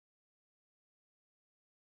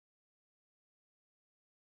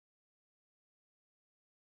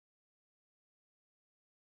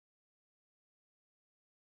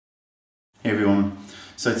Hey everyone,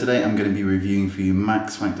 so today I'm going to be reviewing for you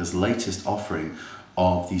Max Factor's latest offering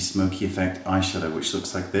of the Smoky Effect eyeshadow, which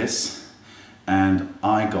looks like this. And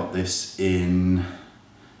I got this in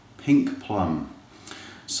Pink Plum.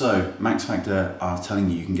 So Max Factor are telling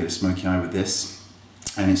you can get a smoky eye with this,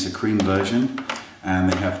 and it's a cream version,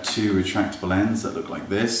 and they have two retractable ends that look like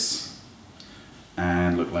this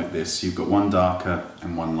and look like this. So you've got one darker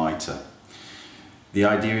and one lighter. The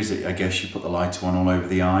idea is that I guess you put the lighter one all over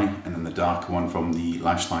the eye and then the darker one from the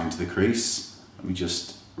lash line to the crease. Let me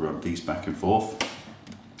just rub these back and forth.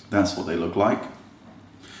 That's what they look like.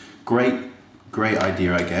 Great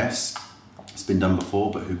idea, I guess. It's been done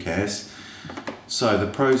before, but who cares? So the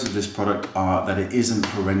pros of this product are that it isn't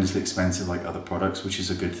horrendously expensive like other products, which is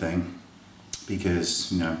a good thing,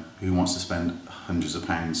 because, you know, who wants to spend hundreds of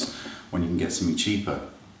pounds when you can get something cheaper?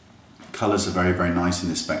 Colours are very, very nice in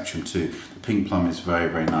this spectrum too. The Pink Plum is a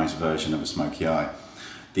very, very nice version of a smoky eye.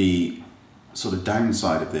 The sort of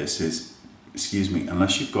downside of this is,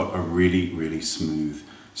 unless you've got a really, really smooth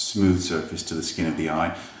surface to the skin of the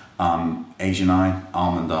eye, Asian eye,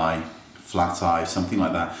 almond eye, flat eye, something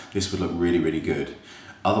like that, this would look really, really good.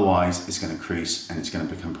 Otherwise, it's going to crease and it's going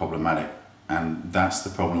to become problematic. And that's the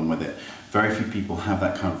problem with it. Very few people have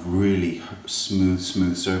that kind of really smooth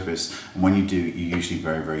surface, and when you do, you're usually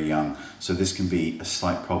very, very young. So this can be a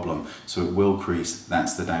slight problem. So it will crease,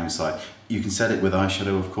 that's the downside. You can set it with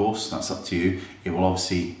eyeshadow, of course, that's up to you. It will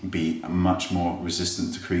obviously be much more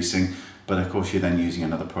resistant to creasing, but of course you're then using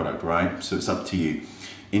another product, right? So it's up to you.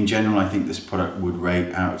 In general, I think this product would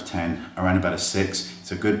rate out of 10 around about a 6.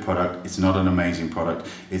 It's a good product. It's not an amazing product.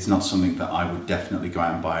 It's not something that I would definitely go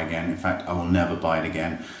out and buy again. In fact, I will never buy it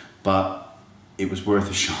again, but it was worth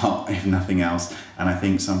a shot if nothing else. And I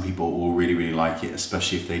think some people will really, really like it,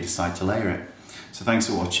 especially if they decide to layer it. So thanks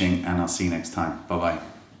for watching, and I'll see you next time. Bye-bye.